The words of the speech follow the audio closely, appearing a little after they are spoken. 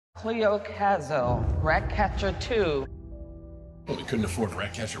Cleo Cazo, Ratcatcher 2. Well, we couldn't afford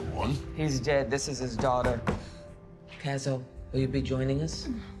Ratcatcher 1? He's dead. This is his daughter. Cazo, will you be joining us?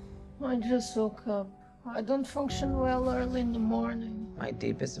 I just woke up. I don't function well early in the morning. My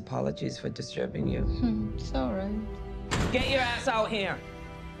deepest apologies for disturbing you. It's all right. Get your ass out here!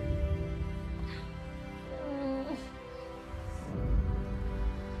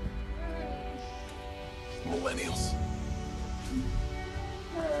 Millennials.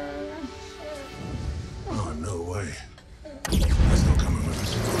 Oh, no way. That's not coming with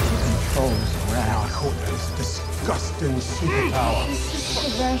us. Controls I caught that. It's a disgusting superpower. This is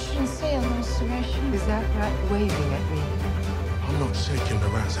Sebastian. Say hello, Sebastian. Is that rat waving at me? I'm not shaking the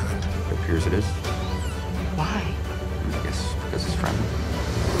rat's hand. It appears it is. Why? I guess because it's friendly.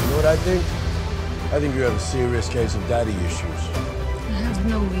 You know what I think? I think you have a serious case of daddy issues. I have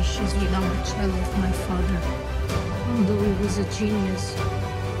no issues with how much I love my father. Although he was a genius, I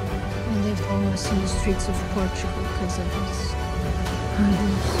lived almost in the streets of Portugal because of his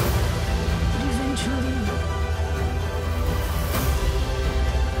idols. But eventually,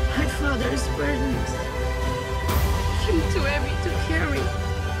 my father's burdens became too heavy to carry.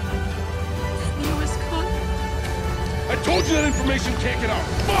 And he was caught. I told you that information can't get out.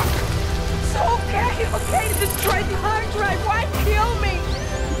 Fuck! It's okay, destroy the hard drive. Why kill me?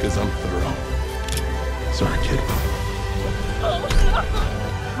 Because I'm thorough. Sorry, kid.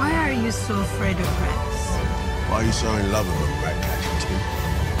 Why are you so afraid of rats? Why are you so in love with a Ratcatcher, Tim?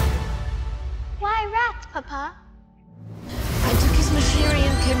 Why rats, Papa? I took his machinery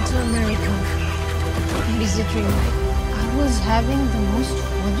and came to America. Visiting. I was having the most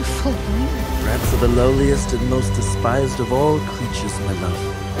wonderful dream. Rats are the lowliest and most despised of all creatures, my love.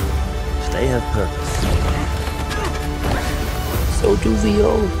 They have purpose. So do we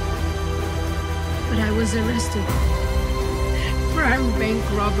all. But I was arrested for armed bank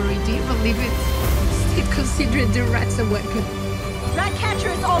robbery. Do you believe it? They considered the rats a weapon. Ratcatcher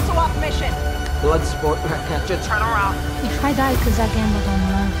is also off mission. Bloodsport, Ratcatcher, turn around. If I die because I gambled on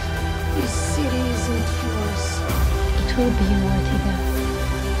love, this city isn't yours. It will be worth it.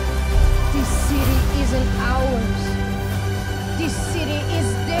 This city isn't ours. This city is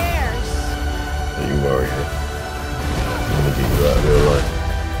theirs. Don't you worry, Nick. I'm gonna get you out of here alive.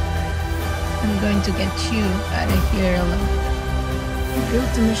 I'm going to get you out of here alone. I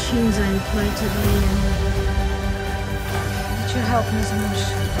built the machines I employed to the end. Would you help me, Zamush?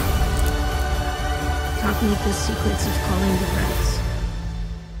 Taught me the secrets of calling the rats.